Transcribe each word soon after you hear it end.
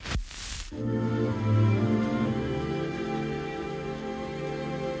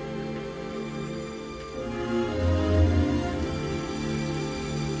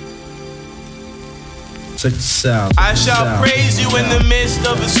Check this out. I shall praise you in the midst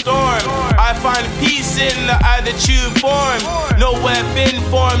of a storm. I find peace in the eye that you formed. No weapon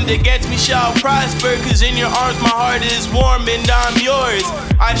formed against me shall prosper, cause in your arms my heart is warm and I'm yours.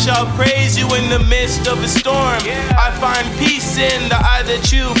 I shall praise you in the midst of a storm. I find peace in the eye that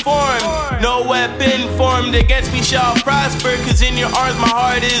you formed. No weapon formed against me shall prosper, cause in your arms my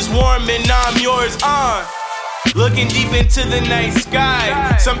heart is warm and I'm yours. Looking deep into the night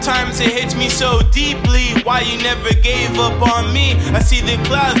sky, sometimes it hits me so deeply. Why you never gave up on me? I see the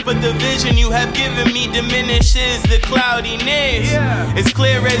clouds, but the vision you have given me diminishes the cloudiness. It's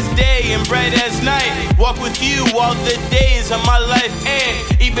clear as day and bright as night. Walk with you all the days of my life,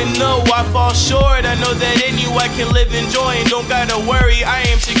 and even though I fall short, I know that in you I can live in joy and don't gotta worry, I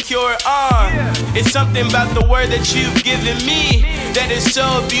am secure. It's something about the word that you've given me that is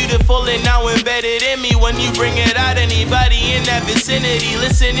so beautiful and now embedded in me. When you bring it out, anybody in that vicinity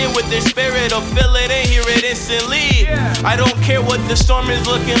listening with their spirit will feel it and hear it instantly. I don't care what the storm is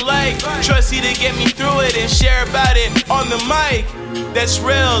looking like, trust you to get me through it and share about it on the mic. That's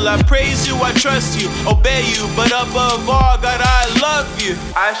real, I praise you, I trust you, obey you, but above all, God, I love you.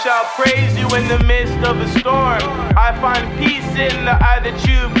 I shall praise you in the midst of a storm. I find peace in the eye that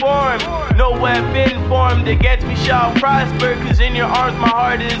you formed. No weapon formed against me shall prosper, cause in your arms my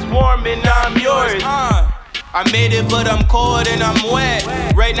heart is warm and I'm yours. I made it, but I'm cold and I'm wet.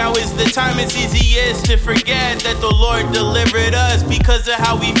 Right now is the time it's easiest to forget that the Lord delivered us because of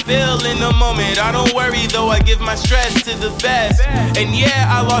how we feel in the moment. I don't worry though, I give my stress to the best. And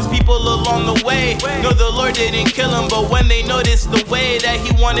yeah, I lost people along the way. No, the Lord didn't kill them, but when they noticed the way that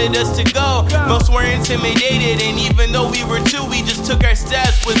He wanted us to go, most were intimidated. And even though we were two, we just took our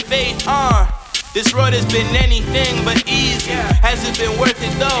steps with faith. This road has been anything but easy. Has it been worth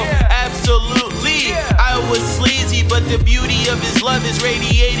it though? Absolutely. I was sleazy, but the beauty of His love is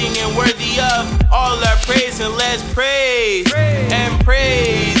radiating and worthy of all our praise. And let's praise and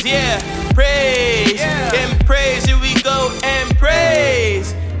praise, praise and praise. Here we go and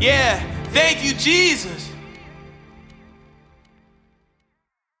praise, thank you, Jesus.